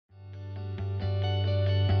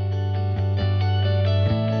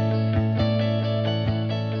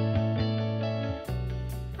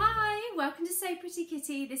Sew Pretty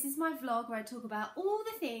Kitty. This is my vlog where I talk about all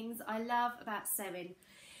the things I love about sewing.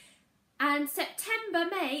 And September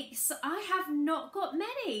makes, I have not got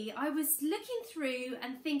many. I was looking through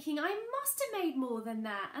and thinking I must have made more than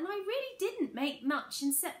that, and I really didn't make much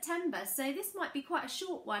in September, so this might be quite a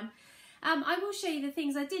short one. I will show you the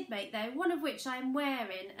things I did make though, one of which I am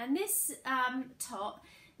wearing, and this top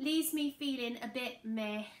leaves me feeling a bit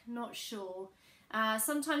meh, not sure.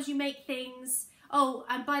 Sometimes you make things. Oh,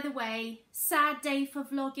 and by the way, sad day for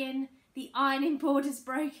vlogging. The ironing board is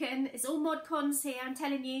broken. It's all mod cons here, I'm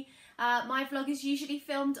telling you. My vlog is usually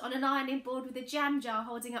filmed on an ironing board with a jam jar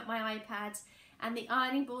holding up my iPad, and the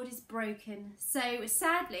ironing board is broken. So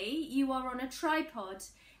sadly, you are on a tripod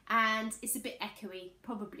and it's a bit echoey,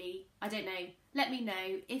 probably. I don't know. Let me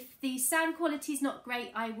know. If the sound quality is not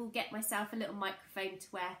great, I will get myself a little microphone to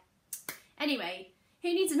wear. Anyway,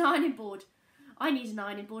 who needs an ironing board? I need an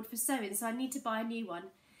ironing board for sewing, so I need to buy a new one.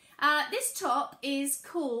 This top is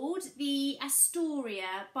called the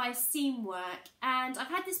Astoria by Seamwork, and I've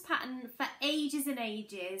had this pattern for ages and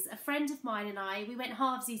ages. A friend of mine and I, we went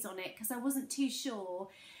halvesies on it because I wasn't too sure,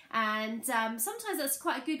 and sometimes that's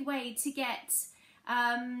quite a good way to get,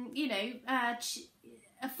 you know,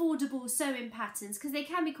 affordable sewing patterns, because they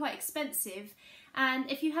can be quite expensive.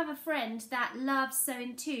 And if you have a friend that loves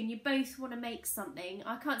sewing too and you both want to make something,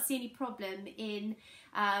 I can't see any problem in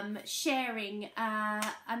sharing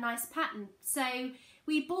a nice pattern. So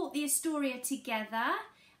we bought the Astoria together.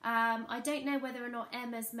 I don't know whether or not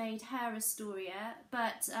Emma's made her Astoria,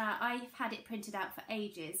 but I've had it printed out for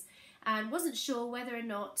ages and wasn't sure whether or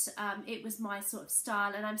not it was my sort of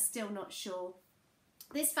style, and I'm still not sure.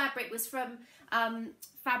 This fabric was from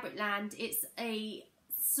Fabricland. It's a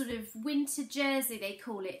sort of winter jersey, they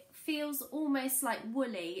call it. Feels almost like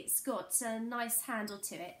woolly. It's got a nice handle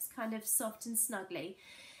to it. It's kind of soft and snuggly.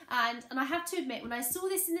 And I have to admit, when I saw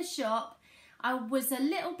this in the shop, I was a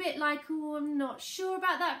little bit like, oh, I'm not sure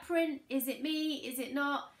about that print. Is it me? Is it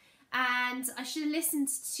not? And I should have listened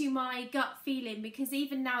to my gut feeling, because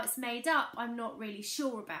even now it's made up, I'm not really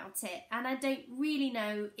sure about it. And I don't really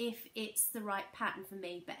know if it's the right pattern for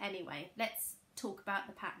me. But anyway, let's talk about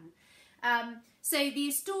the pattern. So the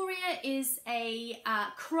Astoria is a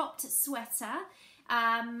cropped sweater.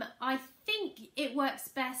 I think it works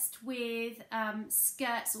best with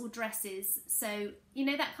skirts or dresses. So, you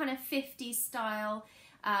know, that kind of 50s style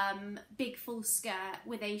big full skirt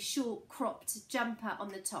with a short cropped jumper on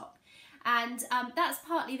the top. And that's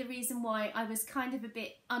partly the reason why I was kind of a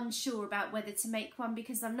bit unsure about whether to make one,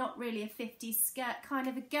 because I'm not really a 50s skirt kind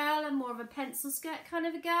of a girl. I'm more of a pencil skirt kind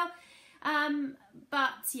of a girl.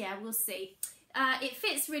 But yeah, we'll see. It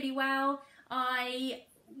fits really well. I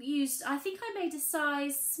think I made a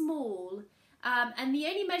size small, and the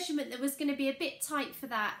only measurement that was going to be a bit tight for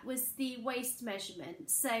that was the waist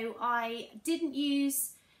measurement. So I didn't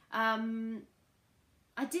use, I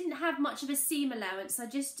didn't have much of a seam allowance. I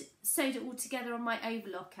just sewed it all together on my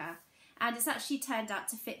overlocker, and it's actually turned out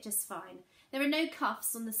to fit just fine. There are no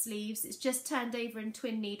cuffs on the sleeves, it's just turned over in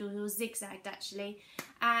twin needles, or zigzagged actually,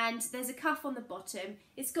 and there's a cuff on the bottom.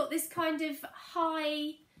 It's got this kind of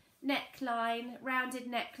high neckline,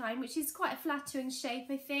 rounded neckline, which is quite a flattering shape,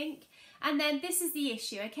 I think. And then this is the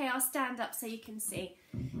issue. Okay, I'll stand up so you can see.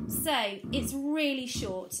 So it's really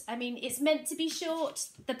short. I mean, it's meant to be short.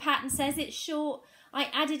 The pattern says it's short. I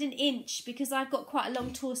added an inch because I've got quite a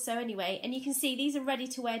long torso anyway, and you can see these are ready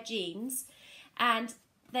to wear jeans, and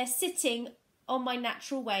they're sitting on my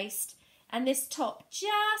natural waist, and this top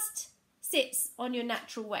just sits on your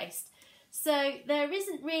natural waist. So there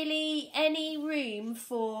isn't really any room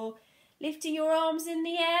for lifting your arms in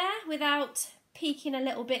the air without peeking a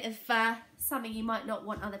little bit of something you might not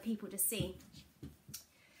want other people to see.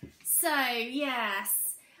 So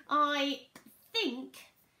yes, I think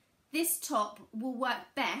this top will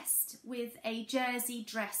work best with a jersey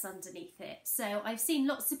dress underneath it. So I've seen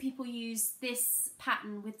lots of people use this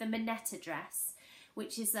pattern with the Minetta dress,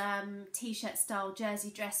 which is t-shirt style jersey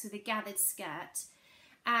dress with a gathered skirt.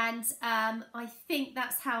 And I think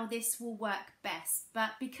that's how this will work best.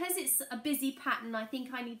 But because it's a busy pattern, I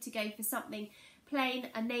think I need to go for something plain,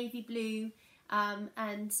 a navy blue,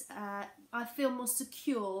 and I feel more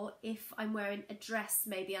secure if I'm wearing a dress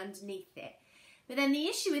maybe underneath it. But then the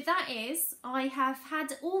issue with that is I have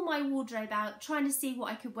had all my wardrobe out trying to see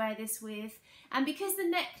what I could wear this with, and because the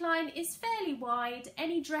neckline is fairly wide,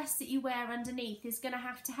 any dress that you wear underneath is going to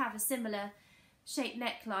have a similar shaped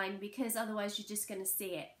neckline, because otherwise you're just going to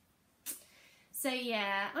see it. So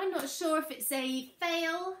yeah, I'm not sure if it's a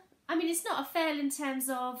fail. I mean, it's not a fail in terms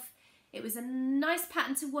of it was a nice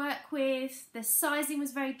pattern to work with, the sizing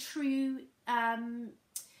was very true.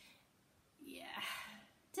 Yeah,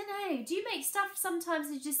 don't know, do you make stuff sometimes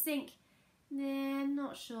and you just think, nah, I'm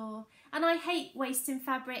not sure. And I hate wasting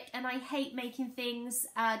fabric, and I hate making things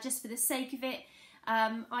just for the sake of it.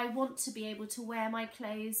 I want to be able to wear my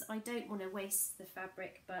clothes. I don't want to waste the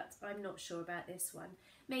fabric, but I'm not sure about this one.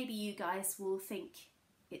 Maybe you guys will think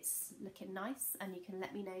it's looking nice and you can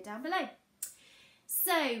let me know down below.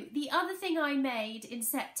 So the other thing I made in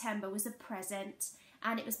September was a present,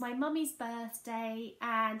 and it was my mummy's birthday,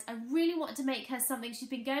 and I really wanted to make her something. She's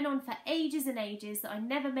been going on for ages and ages that I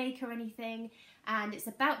never make her anything, and it's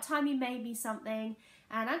about time you made me something.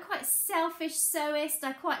 And I'm quite selfish sewist.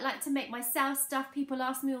 I quite like to make myself stuff. People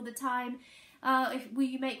ask me all the time, will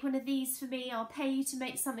you make one of these for me? I'll pay you to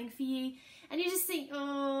make something for you. And you just think,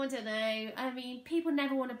 oh, I don't know. I mean, people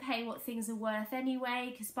never want to pay what things are worth anyway,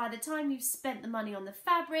 because by the time you've spent the money on the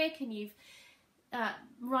fabric and you've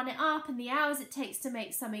run it up and the hours it takes to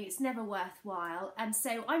make something, it's never worthwhile. And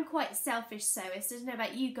so I'm quite selfish sewist. I don't know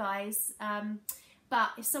about you guys, but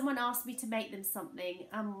if someone asks me to make them something,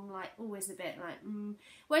 I'm like always a bit like,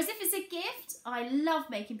 Whereas if it's a gift, I love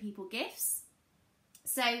making people gifts.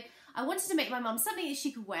 So I wanted to make my mum something that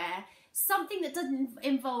she could wear, something that doesn't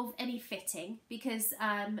involve any fitting, because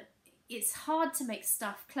it's hard to make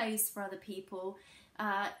stuff, clothes for other people.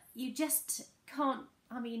 You just can't.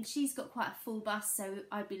 I mean, she's got quite a full bust, so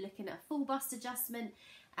I'd be looking at a full bust adjustment,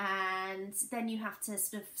 and then you have to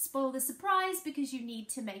sort of spoil the surprise because you need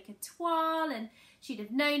to make a toile, and she'd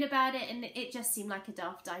have known about it, and it just seemed like a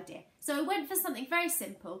daft idea. So I went for something very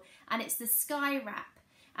simple, and it's the Skye Wrap.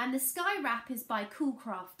 And the Skye Wrap is by Cool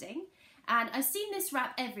Crafting, and I've seen this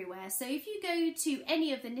wrap everywhere. So if you go to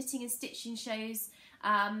any of the knitting and stitching shows,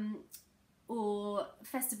 or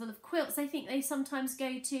Festival of Quilts, I think they sometimes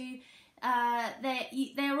go to,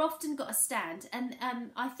 they're often got a stand, and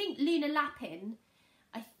I think Luna Lapin,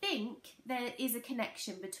 I think there is a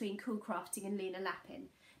connection between Cool Crafting and Luna Lapin,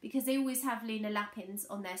 because they always have Luna Lapins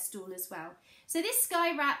on their stall as well. So this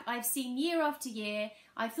Skye Wrap I've seen year after year.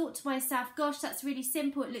 I thought to myself, gosh, that's really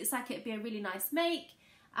simple. It looks like it'd be a really nice make,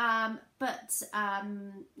 but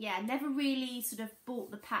yeah, never really sort of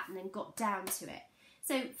bought the pattern and got down to it.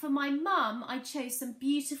 So for my mum, I chose some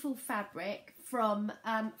beautiful fabric from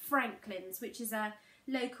Franklin's, which is a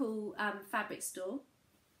local fabric store,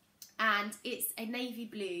 and it's a navy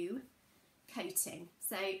blue coating.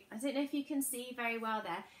 So I don't know if you can see very well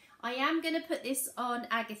there. I am going to put this on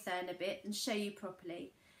Agatha in a bit and show you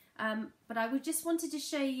properly, but I would just wanted to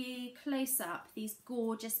show you close up these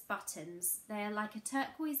gorgeous buttons. They're like a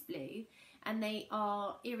turquoise blue, and they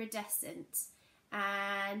are iridescent.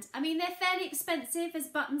 And I mean, they're fairly expensive as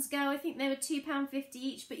buttons go. I think they were £2.50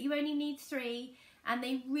 each, but you only need 3, and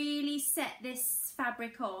they really set this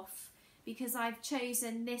fabric off, because I've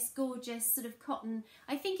chosen this gorgeous sort of cotton,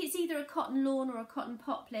 I think it's either a cotton lawn or a cotton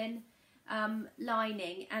poplin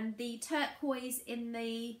lining, and the turquoise in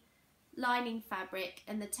the lining fabric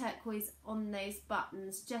and the turquoise on those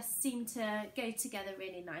buttons just seem to go together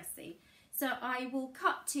really nicely. So I will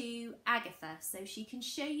cut to Agatha so she can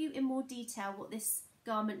show you in more detail what this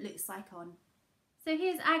garment looks like on. So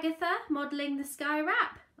here's Agatha modelling the Skye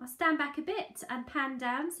Wrap. I'll stand back a bit and pan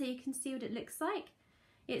down so you can see what it looks like.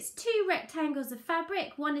 It's 2 rectangles of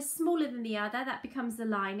fabric, one is smaller than the other, that becomes the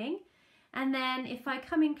lining. And then if I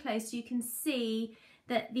come in close, you can see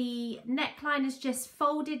that the neckline is just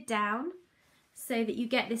folded down so that you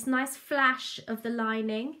get this nice flash of the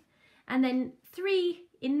lining. And then 3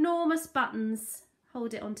 enormous buttons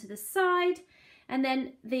hold it onto the side. And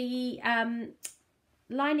then the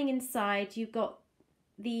lining inside, you've got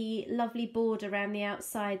the lovely border around the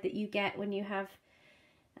outside that you get when you have,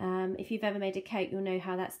 if you've ever made a coat, you'll know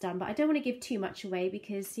how that's done. But I don't want to give too much away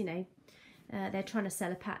because, you know, they're trying to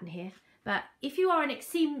sell a pattern here. But if you are an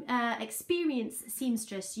experienced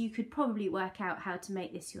seamstress, you could probably work out how to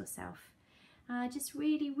make this yourself. I just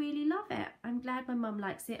really, really love it. I'm glad my mum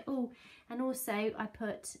likes it. Oh, and also I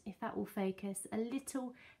put, if that will focus, a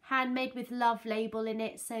little handmade with love label in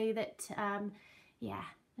it so that, yeah,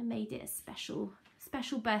 I made it a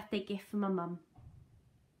special birthday gift for my mum.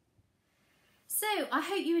 So I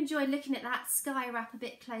hope you enjoyed looking at that Skye Wrap a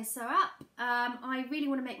bit closer up. I really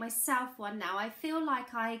want to make myself one now. I feel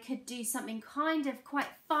like I could do something kind of quite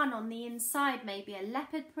fun on the inside, maybe a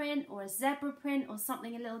leopard print or a zebra print or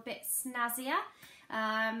something a little bit snazzier.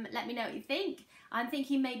 Let me know what you think. I'm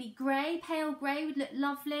thinking maybe grey, pale grey would look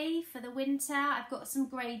lovely for the winter. I've got some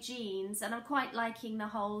grey jeans and I'm quite liking the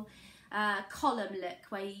whole column look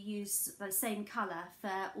where you use the same colour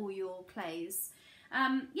for all your clothes.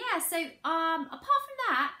 Yeah, so apart from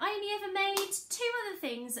that, I only ever made 2 other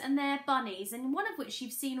things, and they're bunnies, and one of which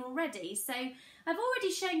you've seen already. So I've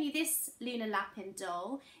already shown you this lunar Lapin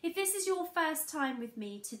doll. If this is your first time with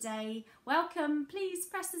me today, welcome. Please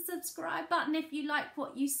press the subscribe button if you like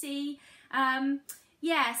what you see.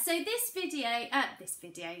 Yeah, so this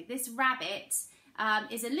rabbit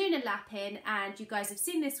is a lunar Lapin, and you guys have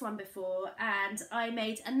seen this one before, and I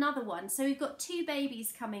made another one. So we've got 2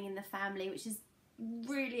 babies coming in the family, which is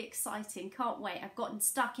really exciting. Can't wait. I've gotten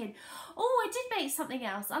stuck in. Oh, I did make something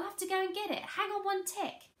else. I'll have to go and get it. Hang on one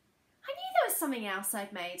tick. I knew there was something else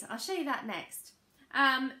I'd made. I'll show you that next.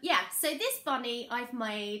 Yeah, so this bunny I've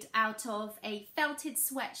made out of a felted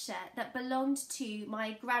sweatshirt that belonged to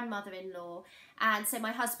my grandmother-in-law, and so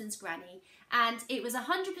my husband's granny, and it was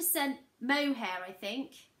 100% mohair, I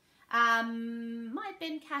think. Might have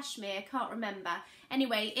been cashmere, can't remember.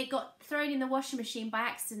 Anyway, it got thrown in the washing machine by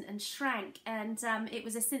accident and shrank, and it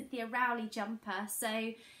was a Cynthia Rowley jumper,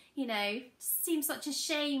 so you know, seems such a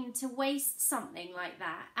shame to waste something like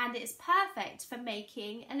that, and it's perfect for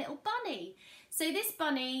making a little bunny. So this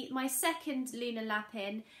bunny, my second lunar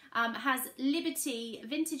Lapin, has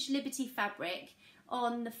vintage Liberty fabric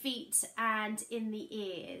on the feet and in the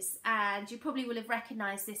ears, and you probably will have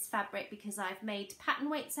recognised this fabric because I've made pattern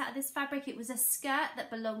weights out of this fabric. It was a skirt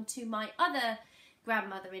that belonged to my other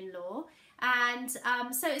grandmother-in-law, and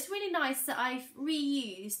so it's really nice that I've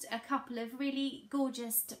reused a couple of really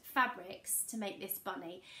gorgeous fabrics to make this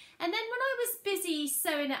bunny. And then when I was busy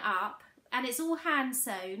sewing it up, and it's all hand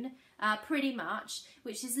sewn pretty much,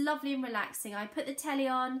 which is lovely and relaxing. I put the telly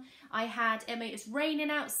on, it was raining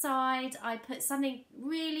outside, I put something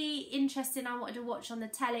really interesting I wanted to watch on the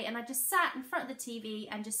telly, and I just sat in front of the TV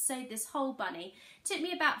and just sewed this whole bunny. It took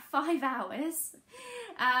me about 5 hours,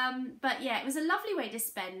 but yeah, it was a lovely way to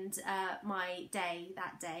spend my day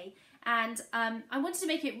that day. And I wanted to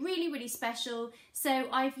make it really, really special, so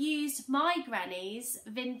I've used my granny's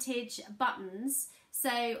vintage buttons. So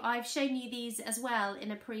I've shown you these as well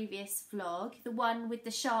in a previous vlog, the one with the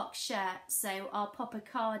shark shirt, so I'll pop a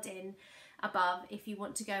card in above if you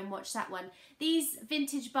want to go and watch that one. These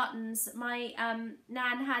vintage buttons my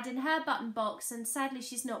Nan had in her button box, and sadly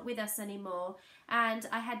she's not with us anymore, and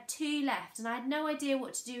I had 2 left, and I had no idea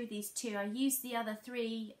what to do with these 2. I used the other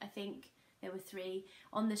 3, I think there were 3,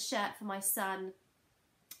 on the shirt for my son,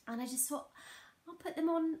 and I just thought, I'll put them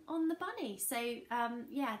on the bunny. So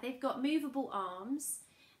yeah, they've got movable arms.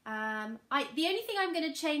 The only thing I'm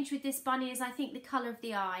going to change with this bunny is I think the colour of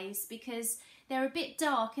the eyes, because they're a bit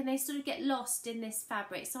dark and they sort of get lost in this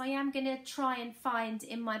fabric. So I am going to try and find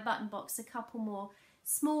in my button box a couple more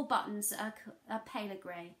small buttons, a paler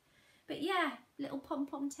grey. But yeah, little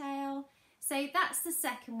pom-pom tail. So that's the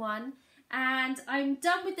second one. And I'm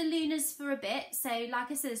done with the Lunas for a bit. So like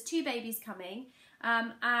I said, there's 2 babies coming.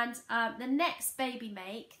 The next baby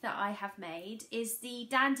make that I have made is the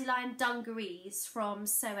Dandelion Dungarees from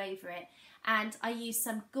Sew Over It, and I used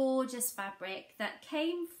some gorgeous fabric that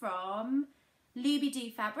came from Looby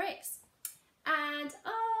Doo Fabrics, and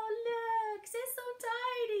oh look, they're so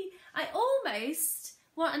tiny. I almost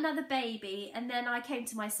want another baby, and then I came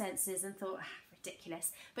to my senses and thought,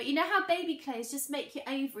 ridiculous. But you know how baby clothes just make your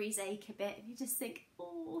ovaries ache a bit, and you just think,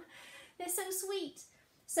 oh, they're so sweet.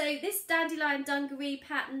 So this Dandelion Dungaree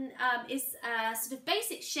pattern is a sort of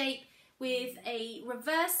basic shape with a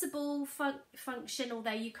reversible function,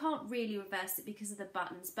 although you can't really reverse it because of the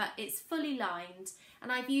buttons, but it's fully lined.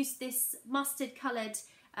 And I've used this mustard coloured,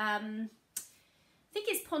 I think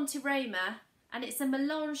it's Pontiroma, and it's a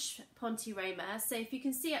melange Pontiroma. So if you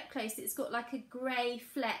can see up close, it's got like a grey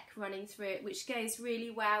fleck running through it, which goes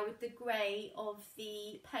really well with the grey of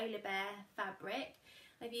the polar bear fabric.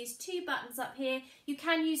 I've used 2 buttons up here. You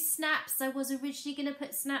can use snaps. I was originally going to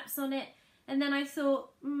put snaps on it, and then I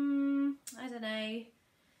thought, I don't know.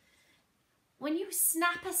 When you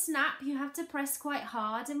snap a snap, you have to press quite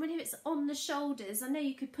hard, and when it's on the shoulders, I know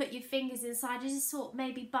you could put your fingers inside. I just thought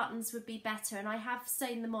maybe buttons would be better, and I have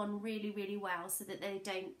sewn them on really, really well so that they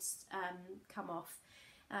don't come off.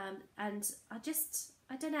 And I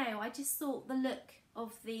don't know, I just thought the look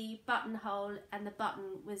of the buttonhole and the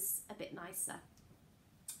button was a bit nicer.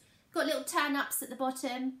 Got little turn-ups at the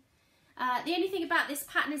bottom. The only thing about this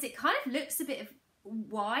pattern is it kind of looks a bit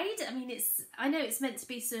wide. I mean, I know it's meant to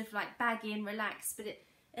be sort of like baggy and relaxed, but it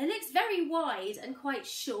looks very wide and quite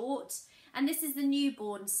short. And this is the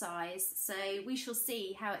newborn size, so we shall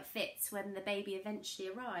see how it fits when the baby eventually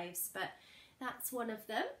arrives. But that's one of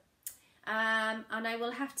them. And I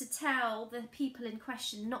will have to tell the people in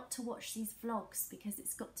question not to watch these vlogs because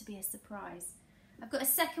it's got to be a surprise. I've got a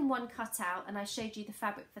second one cut out, and I showed you the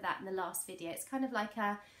fabric for that in the last video. It's kind of like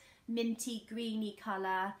a minty greeny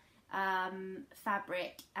colour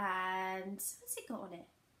fabric. And what's it got on it?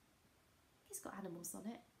 It's got animals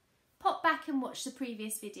on it. Pop back and watch the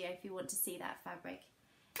previous video if you want to see that fabric.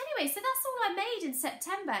 Anyway, so that's all I made in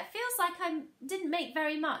September. It feels like I didn't make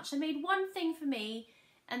very much. I made one thing for me,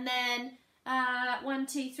 and then 1,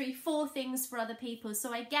 2, 3, 4 things for other people.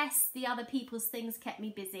 So I guess the other people's things kept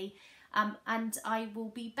me busy. And I will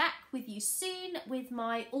be back with you soon with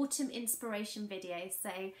my autumn inspiration video.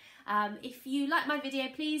 So if you like my video,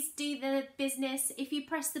 please do the business. If you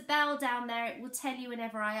press the bell down there, it will tell you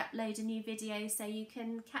whenever I upload a new video, so you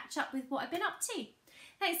can catch up with what I've been up to.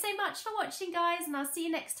 Thanks so much for watching, guys, and I'll see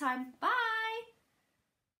you next time. Bye!